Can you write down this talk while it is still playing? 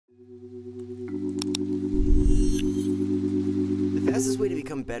fastest way to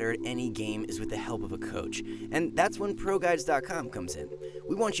become better at any game is with the help of a coach, and that's when ProGuides.com comes in.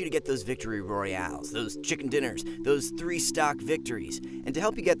 We want you to get those victory royales, those chicken dinners, those 3-stock victories, and to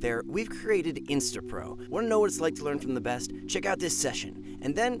help you get there, we've created InstaPro. Want to know what it's like to learn from the best? Check out this session,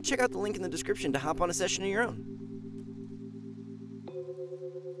 and then check out the link in the description to hop on a session of your own.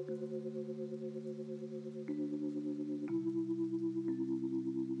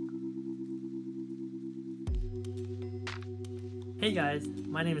 Hey guys,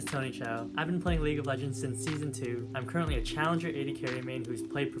 my name is Tony Chow. I've been playing League of Legends since Season 2. I'm currently a Challenger AD carry main who's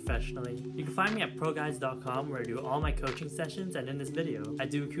played professionally. You can find me at ProGuides.com where I do all my coaching sessions, and in this video, I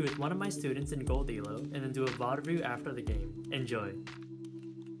do a queue with one of my students in Gold Elo, and then do a VOD review after the game. Enjoy!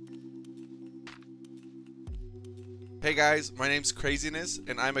 Hey guys, my name's Craziness,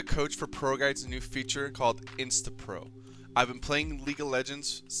 and I'm a coach for ProGuides' new feature called InstaPro. I've been playing League of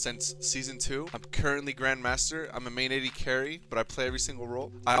Legends since Season 2. I'm currently Grandmaster. I'm a main AD carry, but I play every single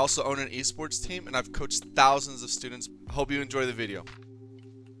role. I also own an esports team, and I've coached thousands of students. I hope you enjoy the video.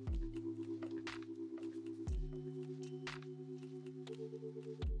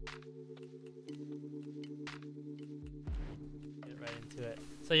 Get right into it.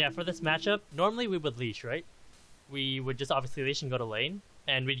 So yeah, for this matchup, normally we would leash, right? We would just obviously leash and go to lane,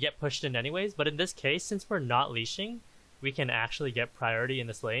 and we'd get pushed in anyways, but in this case, since we're not leashing, we can actually get priority in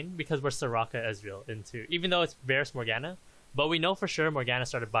this lane because we're Soraka Ezreal into, even though it's Varus Morgana, but we know for sure Morgana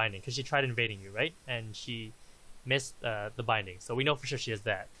started binding because she tried invading you, right? And she missed the binding, so we know for sure she has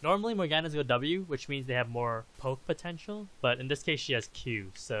that. Normally Morganas go W, which means they have more poke potential, but in this case she has Q,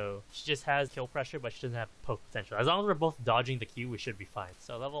 so she just has kill pressure, but she doesn't have poke potential. As long as we're both dodging the Q, we should be fine.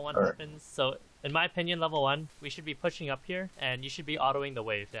 So level 1 happens, so in my opinion, level 1, we should be pushing up here, and you should be autoing the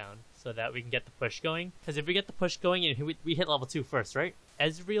wave down so that we can get the push going. Because if we get the push going and we hit level 2 first, right?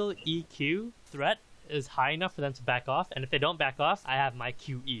 Ezreal EQ threat is high enough for them to back off, and if they don't back off, I have my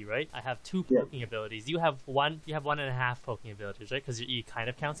QE, right? I have 2 poking abilities. You have 1.5 poking abilities, right? Because your E kind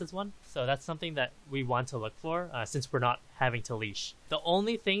of counts as 1. So that's something that we want to look for since we're not having to leash. The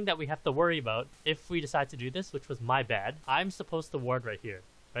only thing that we have to worry about if we decide to do this, which was my bad, I'm supposed to ward right here,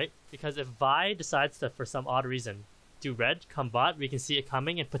 right? Because if Vi decides to, for some odd reason, do red, come bot, we can see it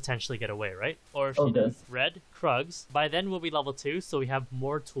coming and potentially get away, right? Or if she does red, Krugs, by then we'll be level 2, so we have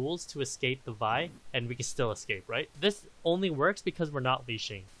more tools to escape the Vi, and we can still escape, right? This only works because we're not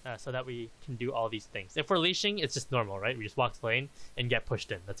leashing, so that we can do all these things. If we're leashing, it's just normal, right? We just walk to lane and get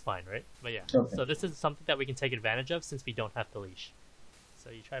pushed in, that's fine, right? But yeah, so this is something that we can take advantage of since we don't have to leash. So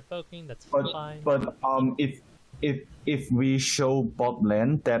you try poking, that's fine. But if we show bot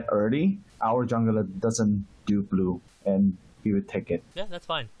lane that early, our jungler doesn't do blue, and we would take it. Yeah, that's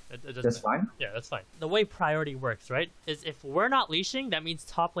fine. That's fine? Yeah, that's fine. The way priority works, right, is if we're not leashing, that means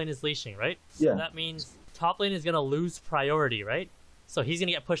top lane is leashing, right? So yeah. That means top lane is going to lose priority, right? So he's going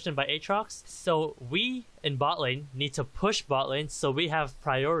to get pushed in by Aatrox. So we, in bot lane, need to push bot lane so we have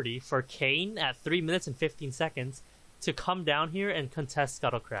priority for Kayn at 3 minutes and 15 seconds to come down here and contest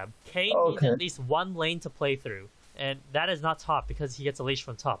Scuttle Crab. Kayn needs at least 1 lane to play through. And that is not top because he gets a leash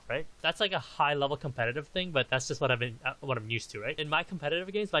from top, right? That's like a high level competitive thing, but that's just what I'm used to, right? In my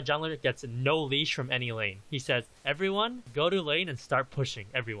competitive games, my jungler gets no leash from any lane. He says, everyone go to lane and start pushing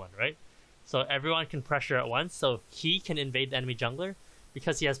everyone, right? So everyone can pressure at once, so he can invade the enemy jungler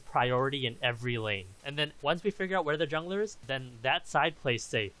because he has priority in every lane. And then once we figure out where the jungler is, then that side plays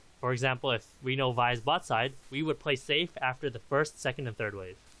safe. For example, if we know Vi's bot side, we would play safe after the first, second, and third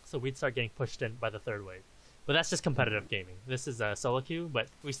wave. So we'd start getting pushed in by the third wave. But that's just competitive gaming. This is a solo queue, but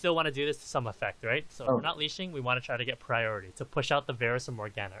we still want to do this to some effect, right? So if we're not leashing, we want to try to get priority to push out the Varus and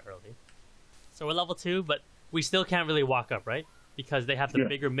Morgana early. So we're level 2, but we still can't really walk up, right? Because they have the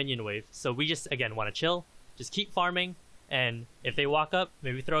bigger minion wave. So we just, again, want to chill, just keep farming, and if they walk up,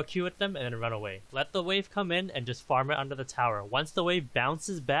 maybe throw a Q at them and then run away. Let the wave come in and just farm it under the tower. Once the wave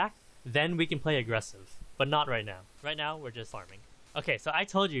bounces back, then we can play aggressive. But not right now. Right now, we're just farming. Okay, so I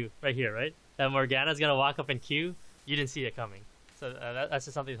told you right here, right? That Morgana's gonna walk up and Q. You didn't see it coming. So that's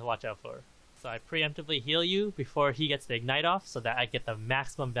just something to watch out for. So I preemptively heal you before he gets the ignite off so that I get the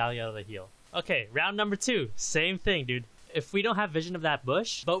maximum value out of the heal. Okay, round number 2. Same thing, dude. If we don't have vision of that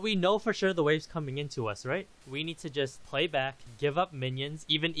bush, but we know for sure the wave's coming into us, right? We need to just play back, give up minions,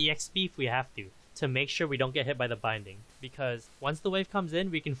 even EXP if we have to make sure we don't get hit by the binding. Because once the wave comes in,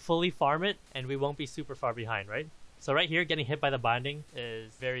 we can fully farm it and we won't be super far behind, right? So right here, getting hit by the binding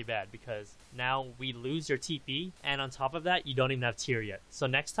is very bad because now we lose your TP, and on top of that, you don't even have tier yet. So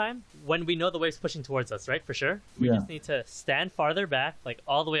next time, when we know the wave's pushing towards us, right, for sure, we just need to stand farther back, like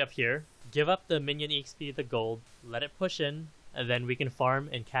all the way up here, give up the minion EXP, the gold, let it push in, and then we can farm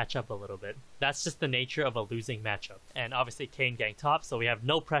and catch up a little bit. That's just the nature of a losing matchup. And obviously Kayn ganked top, so we have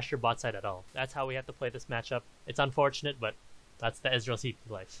no pressure bot side at all. That's how we have to play this matchup. It's unfortunate, but that's the Ezreal CP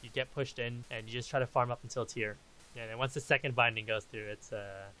life. You get pushed in, and you just try to farm up until tier. Yeah, and once the second binding goes through, it's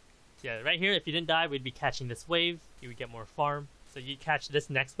yeah, right here, if you didn't die, we'd be catching this wave. You would get more farm. So you catch this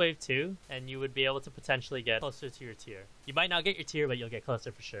next wave too, and you would be able to potentially get closer to your tier. You might not get your tier, but you'll get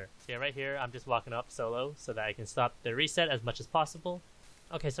closer for sure. So yeah, right here, I'm just walking up solo so that I can stop the reset as much as possible.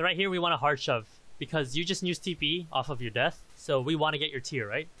 Okay, so right here, we want a hard shove because you just used TP off of your death. So we want to get your tier,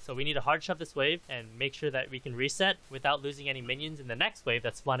 right? So we need to hard shove this wave and make sure that we can reset without losing any minions in the next wave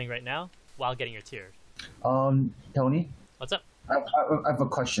that's spawning right now while getting your tier. Tony? What's up? I have a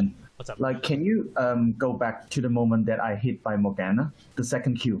question. What's up? Like, can you go back to the moment that I hit by Morgana, the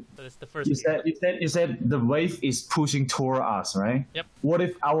second Q? So this is the first. You said the wave is pushing toward us, right? Yep. What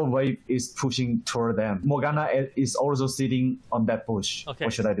if our wave is pushing toward them? Morgana is also sitting on that bush. Okay.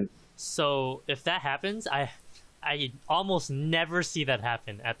 What should I do? So if that happens, I almost never see that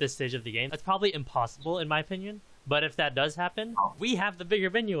happen at this stage of the game. That's probably impossible in my opinion. But if that does happen, we have the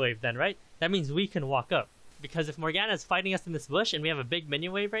bigger minion wave then, right? That means we can walk up. Because if Morgana is fighting us in this bush and we have a big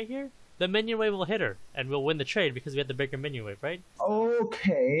minion wave right here, the minion wave will hit her and we'll win the trade because we have the bigger minion wave, right?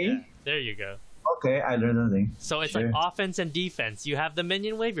 Okay. Yeah, there you go. Okay, I learned something. So it's like offense and defense. You have the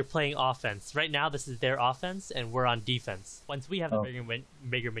minion wave, you're playing offense. Right now, this is their offense and we're on defense. Once we have the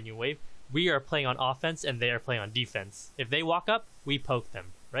bigger minion wave, we are playing on offense and they are playing on defense. If they walk up, we poke them,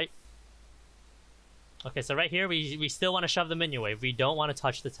 right? Okay, so right here, we still want to shove the minion wave. We don't want to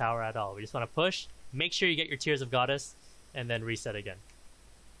touch the tower at all. We just want to push. Make sure you get your Tears of Goddess, and then reset again.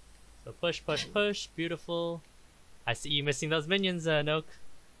 So push, push, push. Beautiful. I see you missing those minions, Noak.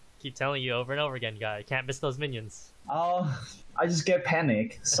 Keep telling you over and over again, guy. You can't miss those minions. I just get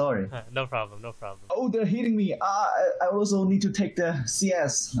panic. Sorry. No problem, no problem. Oh, they're hitting me. I also need to take the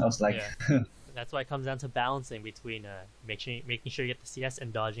CS. I was like... Yeah. That's why it comes down to balancing between making sure you get the CS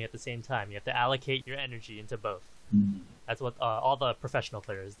and dodging at the same time. You have to allocate your energy into both. That's what all the professional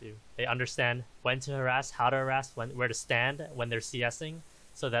players do. They understand when to harass, how to harass, where to stand when they're CSing,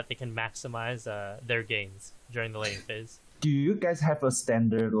 so that they can maximize their gains during the laning phase. Do you guys have a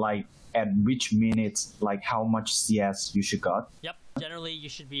standard, like, at which minutes, like, how much CS you should got? Yep. Generally, you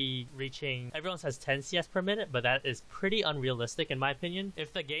should be reaching... Everyone says 10 CS per minute, but that is pretty unrealistic in my opinion.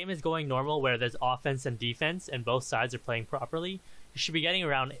 If the game is going normal where there's offense and defense and both sides are playing properly, you should be getting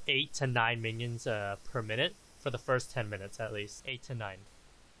around 8 to 9 minions per minute for the first 10 minutes at least. 8 to 9.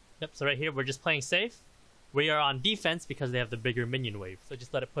 Yep, so right here, we're just playing safe. We are on defense because they have the bigger minion wave. So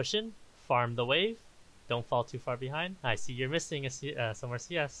just let it push in, farm the wave. Don't fall too far behind. I see you're missing somewhere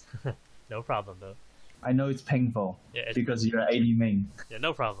CS. No problem though. I know it's painful because you're 80 main. Yeah,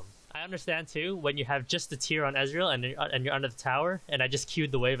 no problem. I understand too, when you have just the tier on Ezreal and you're under the tower, and I just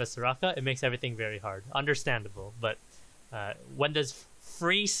queued the wave as Soraka, it makes everything very hard. Understandable, but when there's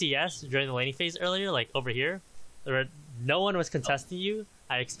free CS during the laning phase earlier, like over here, no one was contesting you,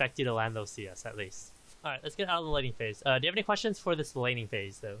 I expect you to land those CS at least. Alright, let's get out of the laning phase. Do you have any questions for this laning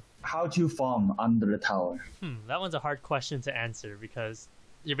phase though? How to farm under the tower? That one's a hard question to answer because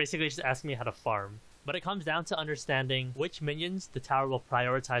you're basically just asking me how to farm. But it comes down to understanding which minions the tower will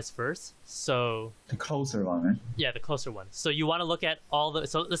prioritize first. So the closer one, right? Yeah, the closer one. So you want to look at all the...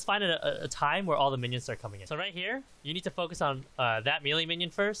 So let's find a time where all the minions start coming in. So right here, you need to focus on that melee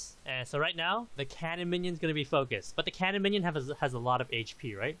minion first. And so right now, the cannon minion's going to be focused. But the cannon minion has a lot of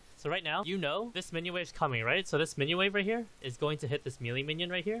HP, right? So right now, you know this minion wave's coming, right? So this minion wave right here is going to hit this melee minion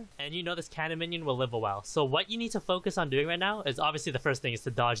right here. And you know this cannon minion will live a while. So what you need to focus on doing right now is obviously the first thing is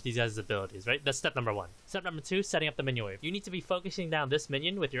to dodge these guys' abilities, right? That's step number 1. Step number 2, setting up the minion wave. You need to be focusing down this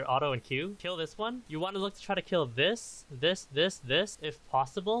minion with your auto and Q. Kill this one. You want to look to try to kill this, if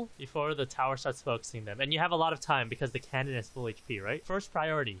possible, before the tower starts focusing them. And you have a lot of time because the cannon is full HP, right? First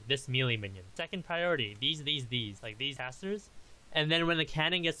priority, this melee minion. Second priority, these, like these casters. And then when the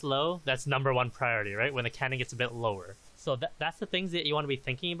cannon gets low, that's number 1 priority, right? When the cannon gets a bit lower. So that's the things that you want to be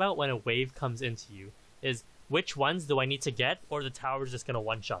thinking about when a wave comes into you, is which ones do I need to get, or the tower's just going to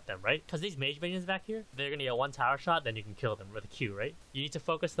one-shot them, right? Because these mage minions back here, they're going to get one tower shot, then you can kill them with a Q, right? You need to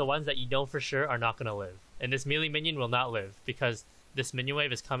focus the ones that you know for sure are not going to live. And this melee minion will not live, because this minion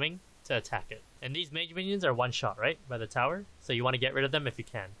wave is coming to attack it. And these mage minions are one-shot, right? By the tower. So you want to get rid of them if you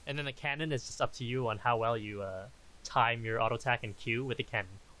can. And then the cannon is just up to you on how well you time your auto attack and Q with the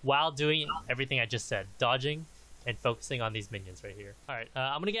cannon, while doing everything I just said, dodging and focusing on these minions right here. Alright,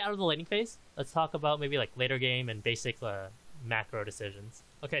 I'm gonna get out of the laning phase. Let's talk about maybe like later game and basic macro decisions.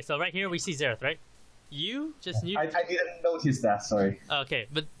 Okay, so right here we see Xerath, right? You just need. I didn't notice that. Sorry. Okay,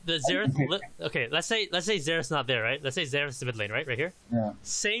 but the Xerath. Okay, let's say Xerath's not there, right? Let's say Xerath's mid lane, right here. Yeah.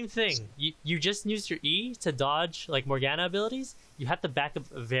 Same thing. You just used your E to dodge like Morgana abilities. You have to back up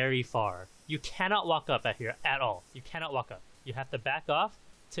very far. You cannot walk up at here at all. You cannot walk up. You have to back off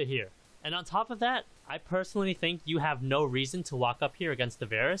to here. And on top of that, I personally think you have no reason to walk up here against the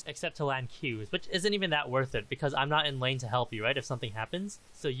Varus except to land Qs, which isn't even that worth it because I'm not in lane to help you, right? If something happens.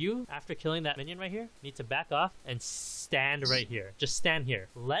 So you, after killing that minion right here, need to back off and stand right here. Just stand here.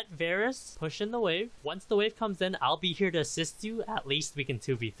 Let Varus push in the wave. Once the wave comes in, I'll be here to assist you. At least we can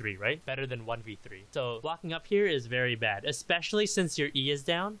 2v3, right? Better than 1v3. So blocking up here is very bad, especially since your E is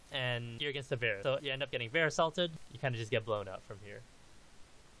down and you're against the Varus. So you end up getting Varus ulted. You kind of just get blown up from here.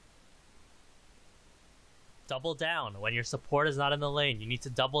 Double down. When your support is not in the lane, you need to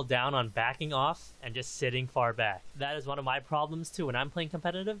double down on backing off and just sitting far back. That is one of my problems too when I'm playing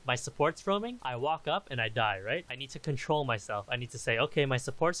competitive. My support's roaming, I walk up and I die, right? I need to control myself. I need to say, okay, my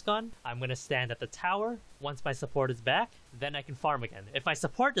support's gone. I'm going to stand at the tower. Once my support is back, then I can farm again. If my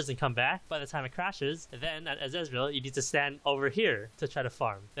support doesn't come back by the time it crashes, then as Ezreal, you need to stand over here to try to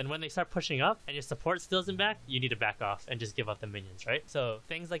farm. Then when they start pushing up and your support still isn't back, you need to back off and just give up the minions, right? So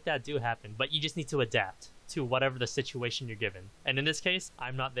things like that do happen, but you just need to adapt to whatever the situation you're given. And in this case,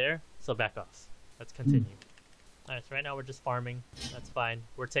 I'm not there, so back off. Let's continue. Alright, so right now we're just farming. That's fine.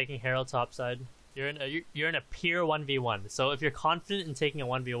 We're taking Herald topside. You're in a pure 1v1. So if you're confident in taking a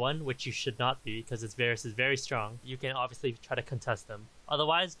 1v1, which you should not be because its Varus is very strong, you can obviously try to contest them.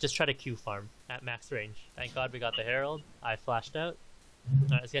 Otherwise, just try to Q farm at max range. Thank God we got the Herald. I flashed out.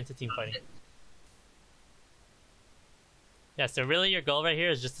 Alright, let's get into team fighting. Yeah, so really your goal right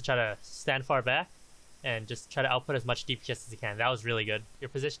here is just to try to stand far back and just try to output as much DPS as you can. That was really good. Your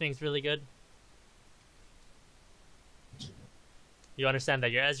positioning is really good. You understand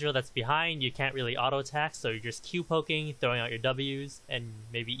that your Ezreal that's behind, you can't really auto-attack, so you're just Q-poking, throwing out your Ws, and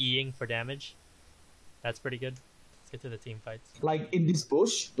maybe E-ing for damage. That's pretty good. Let's get to the team fights. Like in this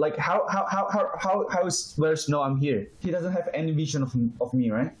bush, like how is Varus know I'm here? He doesn't have any vision of me,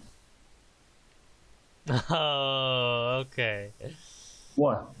 right? Oh, okay.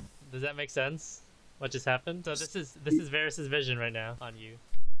 What? Does that make sense? What just happened? So this is Varus's vision right now on you.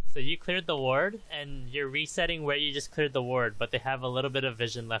 So you cleared the ward, and you're resetting where you just cleared the ward, but they have a little bit of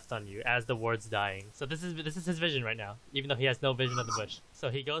vision left on you as the ward's dying. So this is his vision right now, even though he has no vision of the bush. So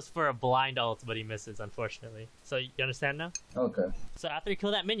he goes for a blind ult, but he misses, unfortunately. So you understand now? Okay. So after you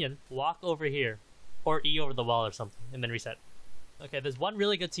kill that minion, walk over here, or E over the wall or something, and then reset. Okay, there's one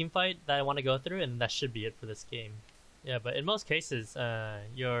really good team fight that I want to go through, and that should be it for this game. Yeah, but in most cases,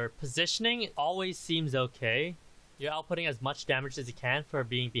 your positioning always seems okay. You're outputting as much damage as you can for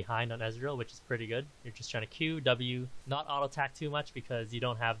being behind on Ezreal, which is pretty good. You're just trying to Q, W, not auto-attack too much because you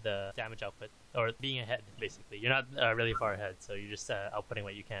don't have the damage output, or being ahead, basically. You're not really far ahead, so you're just outputting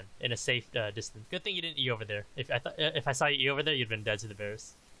what you can in a safe distance. Good thing you didn't E over there. If I saw you E over there, you'd been dead to the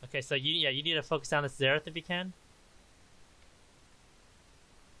Varus. Okay, so you need to focus down this Xerath if you can.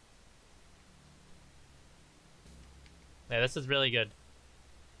 Yeah, this is really good.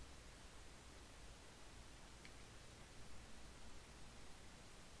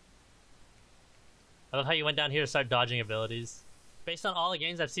 I love how you went down here to start dodging abilities. Based on all the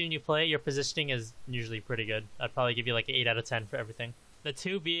games I've seen you play, your positioning is usually pretty good. I'd probably give you like an 8 out of 10 for everything. The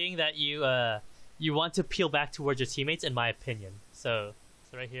two being that you want to peel back towards your teammates, in my opinion. So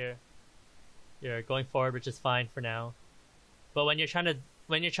right here, you're going forward, which is fine for now. But when you're trying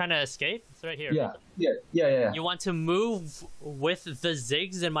to escape, it's right here. Yeah. You want to move with the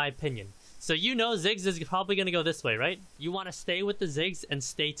Ziggs, in my opinion. So you know Ziggs is probably going to go this way, right? You want to stay with the Ziggs and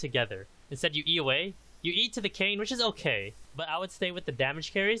stay together. Instead, you E away. You E to the Kayn, which is okay. But I would stay with the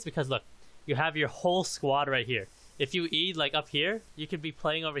damage carries because, look, you have your whole squad right here. If you E, like, up here, you could be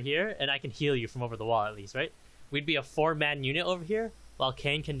playing over here, and I can heal you from over the wall at least, right? We'd be a 4-man unit over here, while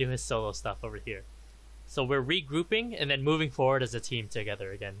Kayn can do his solo stuff over here. So we're regrouping and then moving forward as a team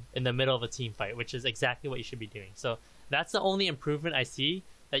together again in the middle of a team fight, which is exactly what you should be doing. So that's the only improvement I see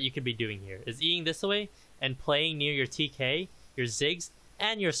that you could be doing here, is E-ing this way and playing near your TK, your Ziggs,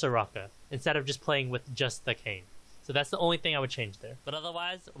 and your Soraka, instead of just playing with just the Kayn. So that's the only thing I would change there. But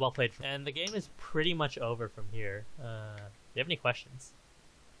otherwise, well played. And the game is pretty much over from here. Do you have any questions?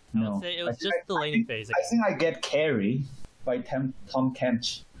 No. I would say it was just the laning phase again. I think I get carry by Tom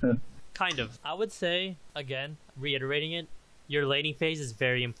Kench. Kind of. I would say, again, reiterating it, your laning phase is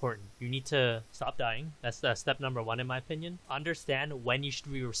very important. You need to stop dying. That's step number 1 in my opinion. Understand when you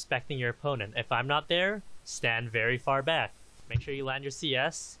should be respecting your opponent. If I'm not there, stand very far back. Make sure you land your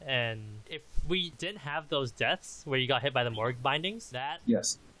CS, and if we didn't have those deaths where you got hit by the Morg bindings, that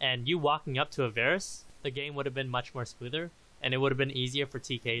Yes. and you walking up to a Varus, the game would have been much more smoother, and it would have been easier for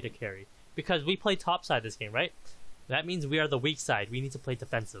TK to carry. Because we play topside this game, right? That means we are the weak side. We need to play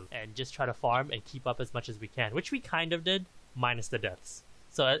defensive and just try to farm and keep up as much as we can, which we kind of did, minus the deaths.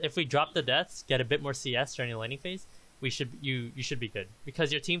 So if we drop the deaths, get a bit more CS during the laning phase, you should be good.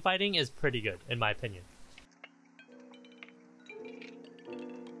 Because your team fighting is pretty good, in my opinion.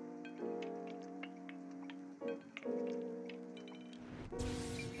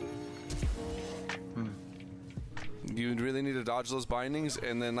 You really need to dodge those bindings,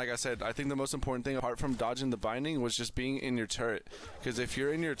 and then like I said, I think the most important thing apart from dodging the binding was just being in your turret, because if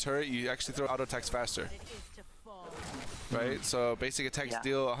you're in your turret you actually throw auto attacks faster. Right? So basic attacks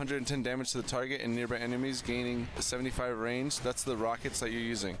deal 110 damage to the target and nearby enemies, gaining 75 range. That's the rockets that you're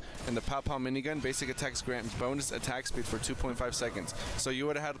using. And the Pow Pow minigun, basic attacks grant bonus attack speed for 2.5 seconds. So you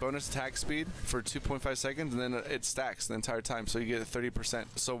would have had bonus attack speed for 2.5 seconds, and then it stacks the entire time, so you get 30%.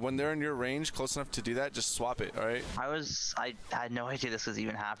 So when they're in your range, close enough to do that, just swap it, alright? I had no idea this was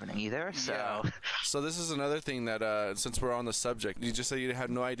even happening either, so... Yeah. So this is another thing that, since we're on the subject, you just said you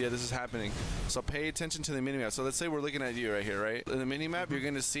had no idea this is happening. So pay attention to the minimap. So let's say we're looking at you right here, right? In the minimap, you're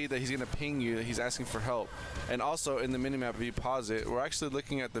going to see that he's going to ping you, that he's asking for help. And also in the minimap, if you pause it, we're actually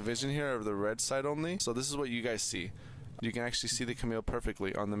looking at the vision here of the red side only. So this is what you guys see. You can actually see the Camille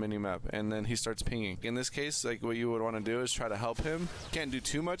perfectly on the minimap, and then he starts pinging. In this case, like what you would want to do is try to help him. Can't do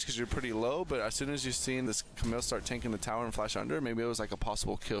too much because you're pretty low, but as soon as you've seen this Camille start tanking the tower and flash under, maybe it was like a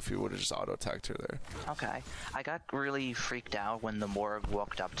possible kill if you would have just auto-attacked her there. Okay. I got really freaked out when the Morg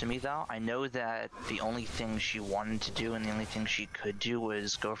walked up to me though. I know that the only thing she wanted to do and the only thing she could do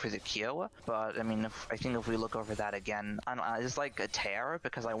was go for the Q, but I mean, I think if we look over that again, I don't know, it's like a tear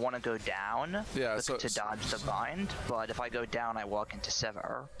because I want to go down to dodge the bind, but if I go down, I walk into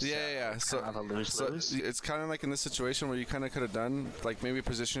Sever. Yeah. So kind of a lose-lose. It's kind of like in this situation where you kind of could have done, like maybe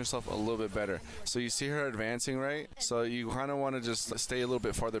position yourself a little bit better. So you see her advancing, right? So you kind of want to just stay a little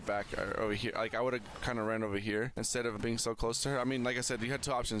bit farther back over here. Like I would have kind of ran over here instead of being so close to her. I mean, like I said, you had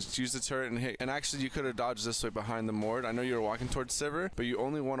two options: use the turret and hit. And actually, you could have dodged this way behind the Mord. I know you were walking towards Sever, but you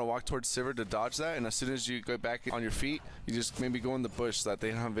only want to walk towards Sever to dodge that. And as soon as you go back on your feet, you just maybe go in the bush so that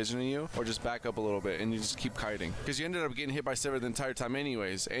they don't have vision of you, or just back up a little bit and you just keep kiting. Because you ended up getting hit by Sever the entire time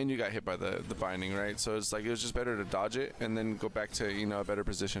anyways, and you got hit by the binding, right? So it's like it was just better to dodge it and then go back to, you know, a better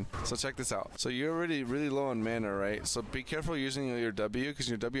position. So check this out. So you're already really low on mana, right? So be careful using your W, because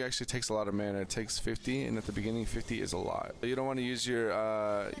your W actually takes a lot of mana. It takes 50, and at the beginning 50 is a lot. You don't want to use your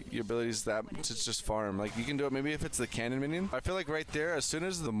abilities that to just farm. Like you can do it maybe if it's the cannon minion. I feel like right there, as soon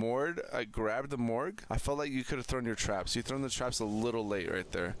as the Mord grabbed the Morg, I felt like you could have thrown your traps. You thrown the traps a little late right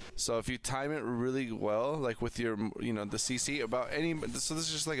there. So if you time it really well, like with your, you know, the CC about any, so this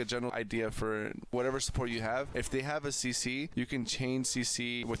is just like a general idea for whatever support you have. If they have a CC, you can chain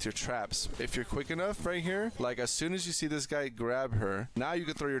CC with your traps. If you're quick enough right here, like as soon as you see this guy grab her, now you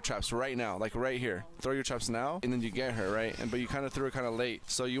can throw your traps right now, like right here. Throw your traps now, and then you get her, right? But you kind of threw her kind of late.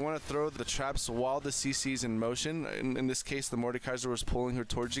 So you want to throw the traps while the CC is in motion. In this case, the Mordekaiser was pulling her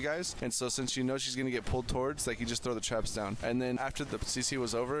towards you guys. And so since you know she's going to get pulled towards, like you just throw the traps down. And then after the CC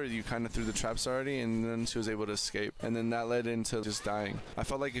was over, you kind of threw the traps already, and then she was able to escape. And then that led into just dying. I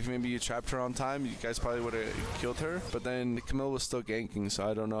felt like if maybe you trapped her on time, you guys probably would have killed her. But then Camille was still ganking, so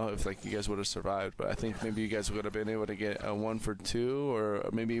I don't know if like you guys would have survived. But I think maybe you guys would have been able to get a 1 for 2, or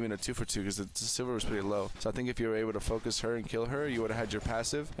maybe even a 2 for 2, because the silver was pretty low. So I think if you were able to focus her and kill her, you would have had your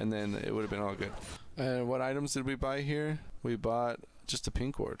passive, and then it would have been all good. And what items did we buy here? We bought just a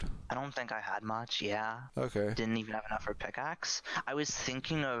pink ward. I don't think I had much, yeah. Okay. Didn't even have enough for pickaxe. I was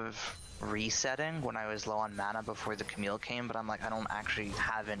thinking of resetting when I was low on mana before the Camille came, but I'm like, I don't actually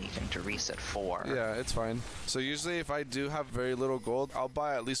have anything to reset for. Yeah, it's fine. So usually if I do have very little gold, I'll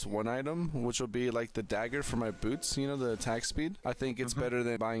buy at least one item, which will be like the dagger for my boots, you know, the attack speed. I think it's better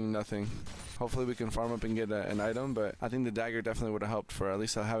than buying nothing. Hopefully we can farm up and get an item, but I think the dagger definitely would have helped for at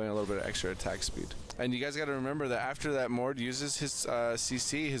least having a little bit of extra attack speed. And you guys got to remember that after that Mord uses his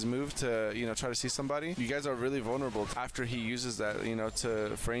CC, his move to, you know, try to see somebody, you guys are really vulnerable after he uses that, you know,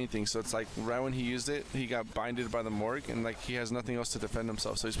 for anything. So it's like right when he used it, he got binded by the Morg, and like he has nothing else to defend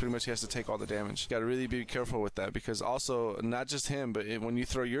himself. So he's pretty much, he has to take all the damage. You got to really be careful with that, because also not just him, but when you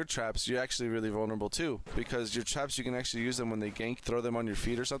throw your traps, you're actually really vulnerable too, because your traps, you can actually use them when they gank, throw them on your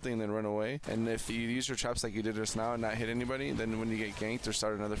feet or something, and then run away. And if you use your traps like you did just now and not hit anybody, then when you get ganked or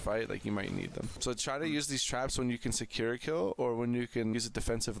start another fight, like you might need them. So try to use these traps when you can secure a kill, or when you can use it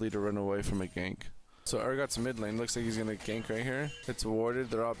defensively to run away from a gank. So Urgot's mid lane looks like he's gonna gank right here. It's warded,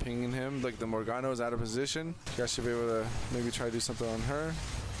 they're all pinging him. Like the Morgana is out of position. You guys should be able to maybe try to do something on her.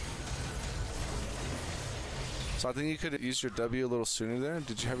 So I think you could have used your W a little sooner there.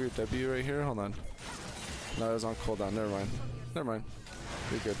 Did you have your W right here? Hold on. No, it was on cooldown. Never mind. Never mind.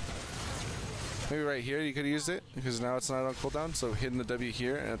 You're good. Maybe right here you could have used it, because now it's not on cooldown. So hitting the W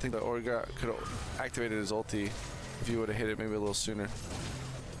here, and I think the Orga could have activated his ulti if you would have hit it maybe a little sooner.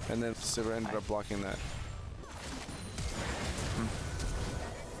 And then Sivir ended up blocking that.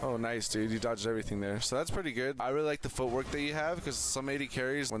 Oh, nice, dude. You dodged everything there. So that's pretty good. I really like the footwork that you have, because some AD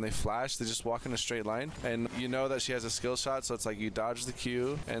carries, when they flash, they just walk in a straight line. And you know that she has a skill shot, so it's like you dodge the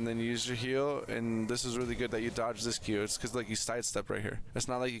Q, and then you use your heal. And this is really good that you dodge this Q. It's because like you sidestep right here. It's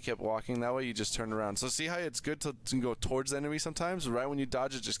not like you kept walking that way. You just turn around. So see how it's good to go towards the enemy sometimes? Right when you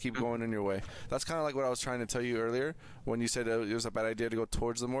dodge it, just keep going in your way. That's kind of like what I was trying to tell you earlier when you said it was a bad idea to go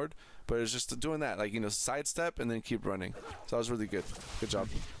towards the Mord. But it's just doing that. Like, you know, sidestep and then keep running. So that was really good. Good job.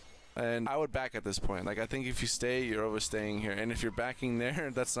 And I would back at this point. Like, I think if you stay, you're overstaying here. And if you're backing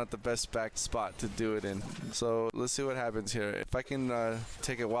there, that's not the best back spot to do it in. So let's see what happens here. If I can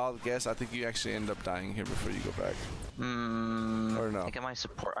take a wild guess, I think you actually end up dying here before you go back. Or no? I get my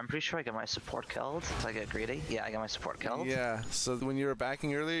support. I'm pretty sure I get my support killed. So I get greedy. Yeah, I got my support killed. Yeah. So when you were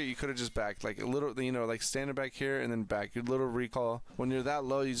backing earlier, you could have just backed. Like a little, you know, like standing back here and then back. Your little recall. When you're that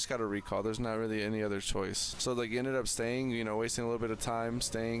low, you just got to recall. There's not really any other choice. So like you ended up staying, you know, wasting a little bit of time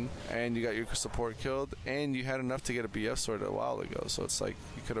staying. And you got your support killed, and you had enough to get a BF sword a while ago, so it's like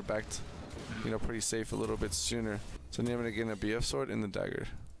you could have backed, you know, pretty safe a little bit sooner. So now I'm gonna get a BF sword in the dagger.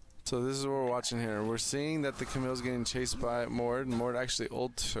 So this is what we're watching here. We're seeing that the Camille's getting chased by Mord, and Mord actually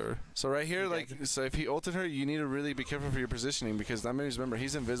ulted her. So right here, like, so if he ulted her, you need to really be careful for your positioning, because that means, remember,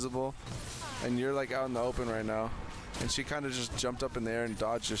 he's invisible, and you're like out in the open right now, and she kind of just jumped up in the air and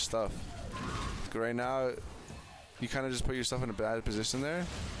dodged your stuff. Right now, you kind of just put yourself in a bad position there.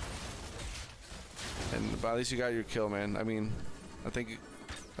 But at least you got your kill, man. I mean, I think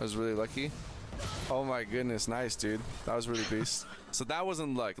I was really lucky. Oh my goodness, nice, dude. That was really beast. So that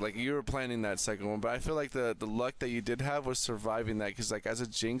wasn't luck. Like, you were planning that second one, but I feel like the luck that you did have was surviving that, because like as a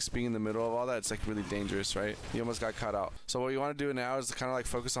Jinx being in the middle of all that, it's like really dangerous, right? You almost got caught out. So what you want to do now is kind of like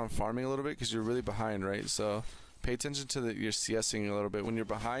focus on farming a little bit, because you're really behind, right? So pay attention to your CSing a little bit. When you're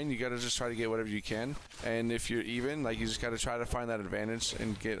behind, you gotta just try to get whatever you can. And if you're even, like, you just gotta try to find that advantage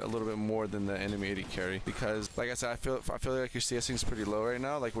and get a little bit more than the enemy AD carry. Because, like I said, I feel like your CSing is pretty low right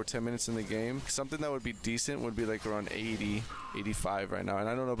now. Like, we're 10 minutes in the game. Something that would be decent would be like around 80, 85 right now. And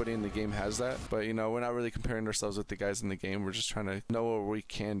I know nobody in the game has that. But, you know, we're not really comparing ourselves with the guys in the game. We're just trying to know where we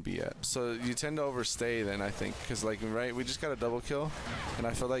can be at. So you tend to overstay then, I think. Because, like, right, we just got a double kill. And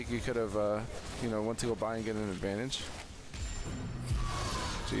I feel like you could have, you know, went to go by and get an advantage.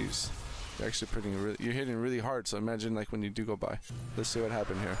 Jeez, you're hitting really hard. So imagine like when you do go by. Let's see what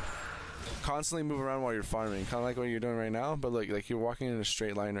happened here. Constantly move around while you're farming, kind of like what you're doing right now, but like you're walking in a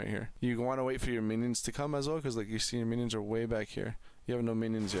straight line right here. You want to wait for your minions to come as well, because like you see your minions are way back here. You have no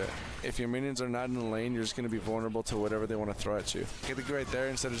minions yet. If your minions are not in the lane, you're just going to be vulnerable to whatever they want to throw at you. Get the right there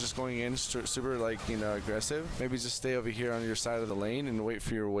instead of just going in super, like, you know, aggressive. Maybe just stay over here on your side of the lane and wait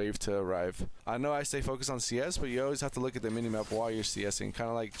for your wave to arrive. I know I stay focused on CS, but you always have to look at the minimap while you're CSing.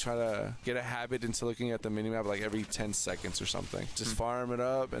 Kind of like try to get a habit into looking at the minimap like every 10 seconds or something. Just farm it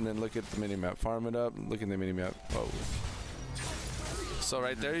up and then look at the minimap. Farm it up, look at the minimap. Oh. So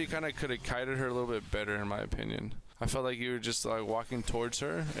right there, you kind of could have kited her a little bit better, in my opinion. I felt like you were just like walking towards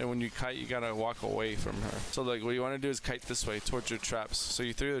her, and when you kite, you gotta walk away from her. So like what you want to do is kite this way towards your traps. So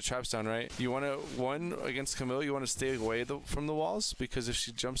you threw the traps down, right? You want to, one, against Camille, you want to stay away from the walls, because if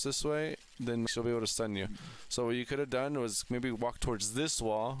she jumps this way, then she'll be able to stun you. So what you could have done was maybe walk towards this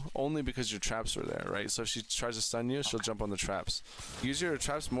wall, only because your traps were there, right? So if she tries to stun you, she'll jump on the traps. Use your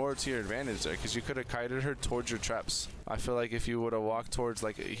traps more to your advantage there, because you could have kited her towards your traps. I feel like if you would have walked towards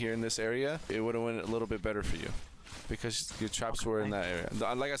like here in this area, it would have went a little bit better for you, because your traps were in that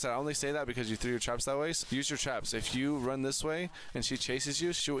area. Like I said, I only say that because you threw your traps that way. So use your traps. If you run this way and she chases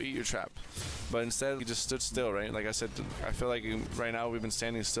you, she will eat your trap. But instead, you just stood still, right? Like I said, I feel like right now we've been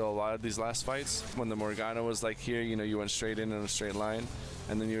standing still a lot of these last fights. When the Morgana was like here, you know, you went straight in a straight line,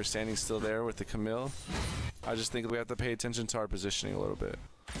 and then you were standing still there with the Camille. I just think we have to pay attention to our positioning a little bit.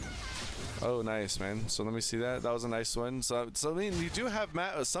 Oh, nice, man. So let me see that. That was a nice one. So I mean, you do have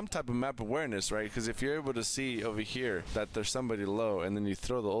some type of map awareness, right? Because if you're able to see over here that there's somebody low, and then you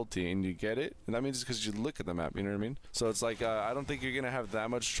throw the ulti and you get it, and that means it's because you look at the map, you know what I mean? So it's like, I don't think you're going to have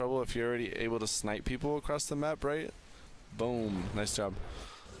that much trouble if you're already able to snipe people across the map, right? Boom. Nice job.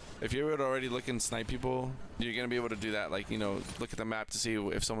 If you're able to already look and snipe people, you're going to be able to do that. Like, you know, look at the map to see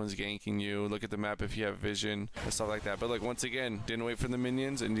if someone's ganking you. Look at the map if you have vision and stuff like that. But look, once again, didn't wait for the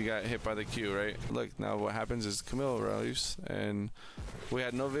minions and you got hit by the Q, right? Look, now what happens is Camille arrives and We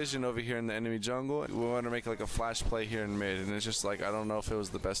had no vision over here in the enemy jungle. We wanted to make like a flash play here in mid, and it's just like, I don't know if it was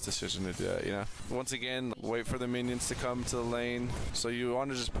the best decision to do that, you know? Once again, wait for the minions to come to the lane. So you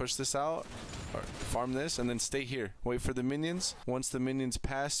want to just push this out, or farm this, and then stay here. Wait for the minions. Once the minions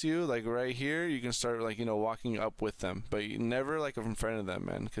pass you, like right here, you can start like, you know, walking up with them. But you never like in front of them,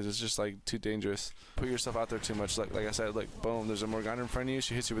 man, because it's just like too dangerous. Put yourself out there too much. Like I said, like boom, there's a Morgana in front of you.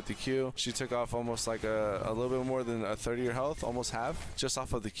 She hits you with the Q. She took off almost like a little bit more than a third of your health, almost half, just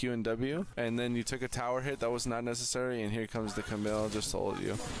off of the Q and W. And then you took a tower hit that was not necessary, and here comes the Camille just to hold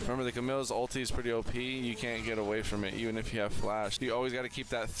you. Remember, the Camille's ulti is pretty OP. You can't get away from it, even if you have flash. You always got to keep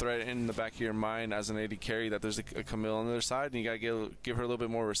that threat in the back of your mind as an AD carry that there's a Camille on the other side, and you got to give her a little bit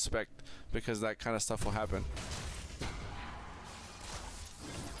more respect, because that kind of stuff will happen.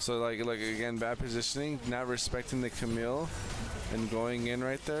 So like again, bad positioning, not respecting the Camille, and going in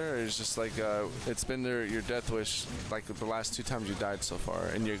right there is just like it's been your death wish like the last 2 times you died so far,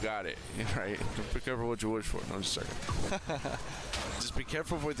 and you got it, right? Be careful what you wish for. No, I'm just joking. Just be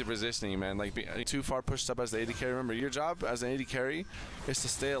careful with your positioning, man. Like, be too far pushed up as the AD carry. Remember, your job as an AD carry is to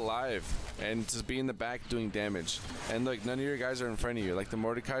stay alive and to be in the back doing damage. And look, none of your guys are in front of you. Like, the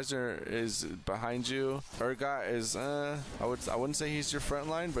Mordekaiser is behind you. Urgot is, I wouldn't say he's your front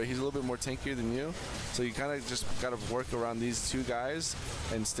line, but he's a little bit more tankier than you. So you kind of just got to work around these 2 guys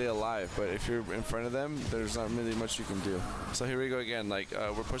and stay alive. But if you're in front of them, there's not really much you can do. So here we go again. Like,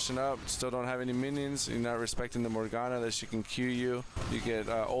 we're pushing up. Still don't have any minions. You're not respecting the Morgana that she can Q you. You get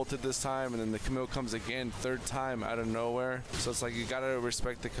ulted this time, and then the Camille comes again, 3rd time out of nowhere. So it's like you gotta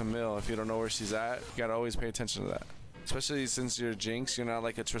respect the Camille. If you don't know where she's at, you gotta always pay attention to that. Especially since you're a Jinx, you're not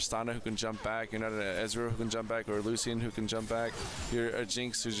like a Tristana who can jump back, you're not an Ezreal who can jump back, or a Lucian who can jump back. You're a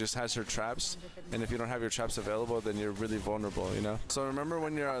Jinx who just has her traps, and if you don't have your traps available, then you're really vulnerable, you know? So remember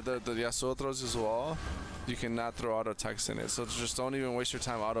when you're the Yasuo throws his wall, you cannot throw auto attacks in it. So just don't even waste your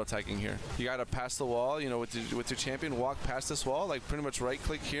time auto attacking here. You gotta pass the wall, you know, with your champion, walk past this wall, like pretty much right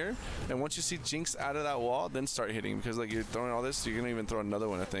click here, and once you see Jinx out of that wall, then start hitting, because like you're throwing all this, you're gonna even throw another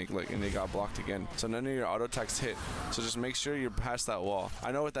one, I think, like, and they got blocked again. So none of your auto attacks hit. So just make sure you're past that wall.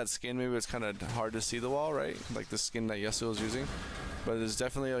 I know with that skin, maybe it's kind of hard to see the wall, right? Like the skin that Yasuo is using. But there's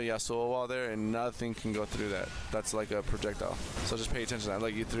definitely a Yasuo wall there, and nothing can go through that. That's like a projectile. So just pay attention to that.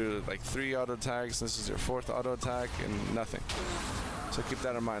 Like, you threw like 3 auto attacks. This is your 4th auto attack, and nothing. So keep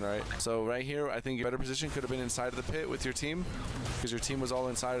that in mind, right? So right here, I think a better position could have been inside of the pit with your team, because your team was all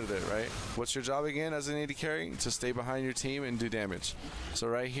inside of it, right? What's your job again as an AD carry? To stay behind your team and do damage. So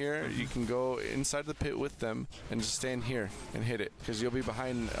right here, you can go inside the pit with them and just stand here and hit it, because you'll be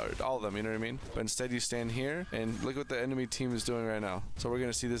behind all of them, you know what I mean? But instead you stand here, and look what the enemy team is doing right now. So we're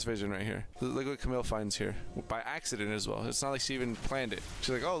gonna see this vision right here. Look what Camille finds here, by accident as well. It's not like she even planned it.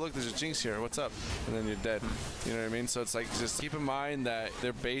 She's like, oh look, there's a Jinx here, what's up? And then you're dead, you know what I mean? So it's like, just keep in mind that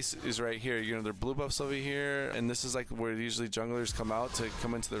their base is right here. You know, their blue buffs over here, and this is like where usually junglers come out to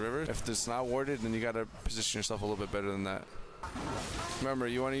come into the river. If it's not warded, then you gotta position yourself a little bit better than that. Remember,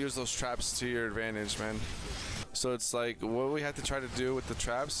 you want to use those traps to your advantage, man. So it's like, what we have to try to do with the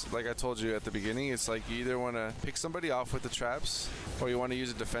traps, like I told you at the beginning, it's like you either want to pick somebody off with the traps, or you want to use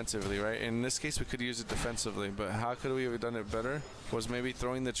it defensively, right? In this case, we could use it defensively, but how could we have done it better? Was maybe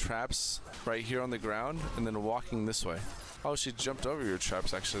throwing the traps right here on the ground and then walking this way. Oh, she jumped over your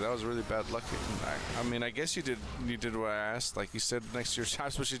traps, actually. That was really bad luck. I mean, I guess you did what I asked. Like, you said next to your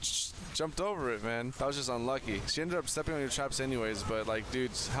traps, but she jumped over it, man. That was just unlucky. She ended up stepping on your traps anyways, but, like, dude,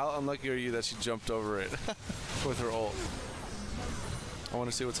 how unlucky are you that she jumped over it with her ult? I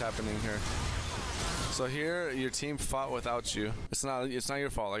want to see what's happening here. So here, your team fought without you. It's not your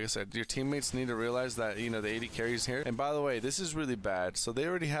fault, like I said. Your teammates need to realize that, you know, the AD carries here. And by the way, this is really bad. So they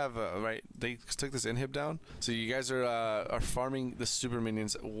already have, right, they took this inhib down. So you guys are farming the super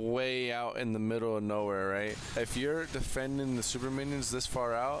minions way out in the middle of nowhere, right? If you're defending the super minions this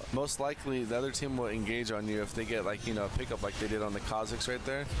far out, most likely the other team will engage on you if they get, like, you know, a pickup like they did on the Kazakhs right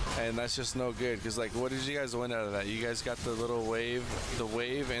there. And that's just no good, because, like, what did you guys win out of that? You guys got the little wave,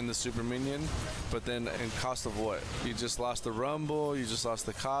 and the super minion, but then in cost of what? You just lost the Rumble, you just lost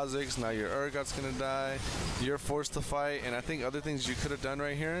the Kazakhs, now your Urgot's gonna die, you're forced to fight. And I think other things you could have done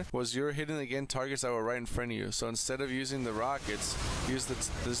right here was you're hitting again targets that were right in front of you. So instead of using the rockets, use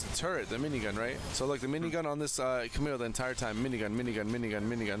this turret, the minigun, right? So like the minigun on this Camille the entire time,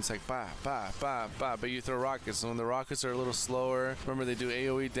 minigun. It's like bah, bah, bah, bah, but you throw rockets, and when the rockets are a little slower, remember they do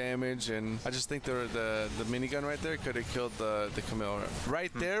AoE damage, and I just think the minigun right there could have killed the Camille.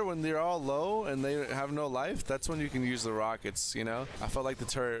 Right there when they're all low and when they have no life, that's when you can use the rockets, you know? I felt like the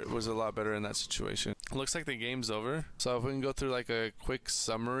turret was a lot better in that situation. Looks like the game's over. So if we can go through like a quick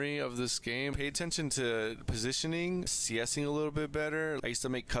summary of this game. Pay attention to positioning, CSing a little bit better. I used to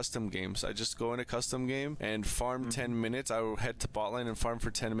make custom games. I just go in a custom game and farm 10 minutes. I will head to bot lane and farm for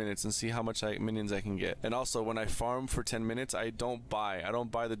 10 minutes and see how much minions I can get. And also when I farm for 10 minutes, I don't buy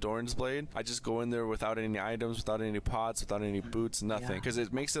the Doran's Blade. I just go in there without any items, without any pots, without any boots, nothing. Because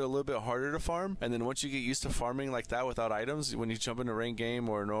it makes it a little bit harder to farm. And then once you get used to farming like that without items, when you jump in a ranked game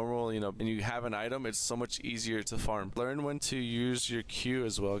or normal, you know, and you have an item, it's so much easier to farm. Learn when to use your Q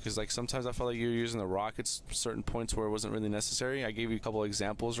as well, because like sometimes I felt like you were using the rockets certain points where it wasn't really necessary. I gave you a couple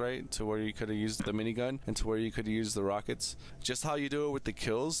examples, right, to where you could have used the minigun and to where you could have used the rockets. Just how you do it with the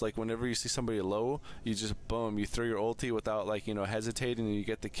kills, like whenever you see somebody low, you just boom, you throw your ulti without like, you know, hesitating, and you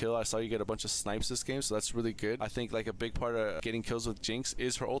get the kill. I saw you get a bunch of snipes this game, so that's really good. I think like a big part of getting kills with Jinx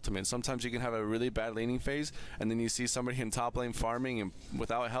is her ultimate. Sometimes you can have a really bad laning phase, and then you see somebody in top lane farming and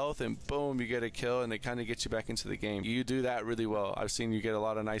without health, and boom, you get a kill, and they kind of get you back into the game. You do that really well. I've seen you get a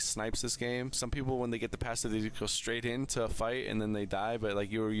lot of nice snipes this game. Some people, when they get the passive, they go straight into a fight and then they die, but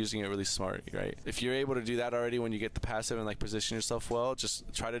like you were using it really smart, right? If you're able to do that already when you get the passive and like position yourself well,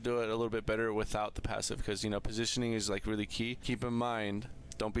 just try to do it a little bit better without the passive, because you know positioning is like really key. Keep in mind,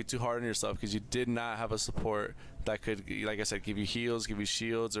 don't be too hard on yourself, because you did not have a support that could, like I said, give you heals, give you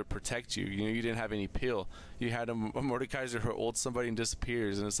shields, or protect you. You know, you didn't have any peel. You had a Mordekaiser who ults somebody and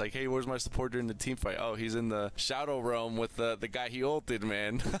disappears, and it's like, hey, where's my support during the team fight? Oh, he's in the Shadow Realm with the guy he ulted,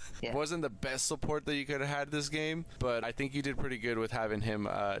 man. It wasn't the best support that you could have had this game, but I think you did pretty good with having him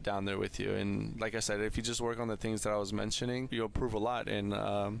down there with you. And like I said, if you just work on the things that I was mentioning, you'll improve a lot. And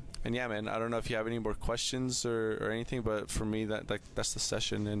yeah, man, I don't know if you have any more questions or anything, but for me, that's the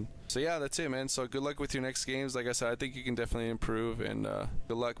session. And so yeah, that's it, man. So good luck with your next games. Like I said, I think you can definitely improve, and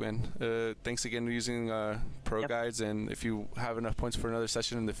good luck, man. Thanks again for using ProGuides, and if you have enough points for another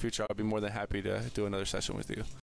session in the future, I'll be more than happy to do another session with you.